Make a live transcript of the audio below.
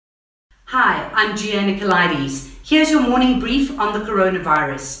Hi, I'm Gia Nicolaides. Here's your morning brief on the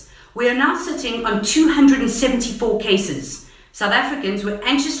coronavirus. We are now sitting on 274 cases. South Africans were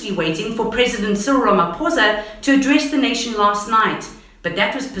anxiously waiting for President Cyril Ramaphosa to address the nation last night, but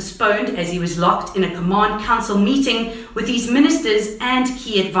that was postponed as he was locked in a command council meeting with his ministers and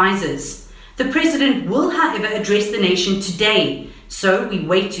key advisors. The president will, however, address the nation today, so we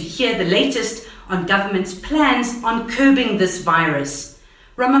wait to hear the latest on government's plans on curbing this virus.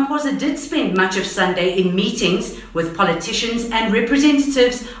 Ramaphosa did spend much of Sunday in meetings with politicians and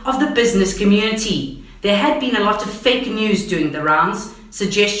representatives of the business community. There had been a lot of fake news doing the rounds,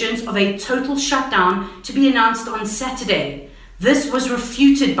 suggestions of a total shutdown to be announced on Saturday. This was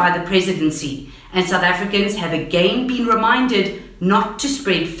refuted by the presidency, and South Africans have again been reminded not to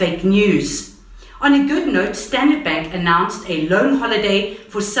spread fake news. On a good note, Standard Bank announced a loan holiday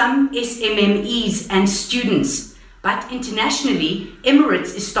for some SMMEs and students. But internationally,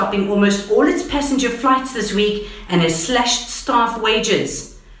 Emirates is stopping almost all its passenger flights this week and has slashed staff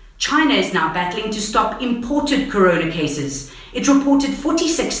wages. China is now battling to stop imported corona cases. It reported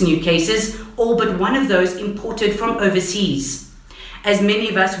 46 new cases, all but one of those imported from overseas. As many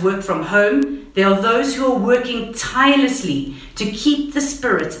of us work from home, there are those who are working tirelessly to keep the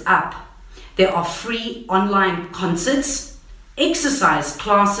spirits up. There are free online concerts, exercise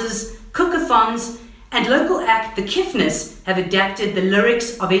classes, cookathons, and local act The Kiffness have adapted the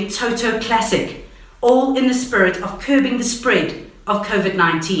lyrics of a Toto classic, all in the spirit of curbing the spread of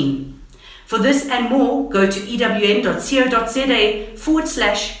COVID-19. For this and more, go to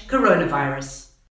ewn.co.za/coronavirus.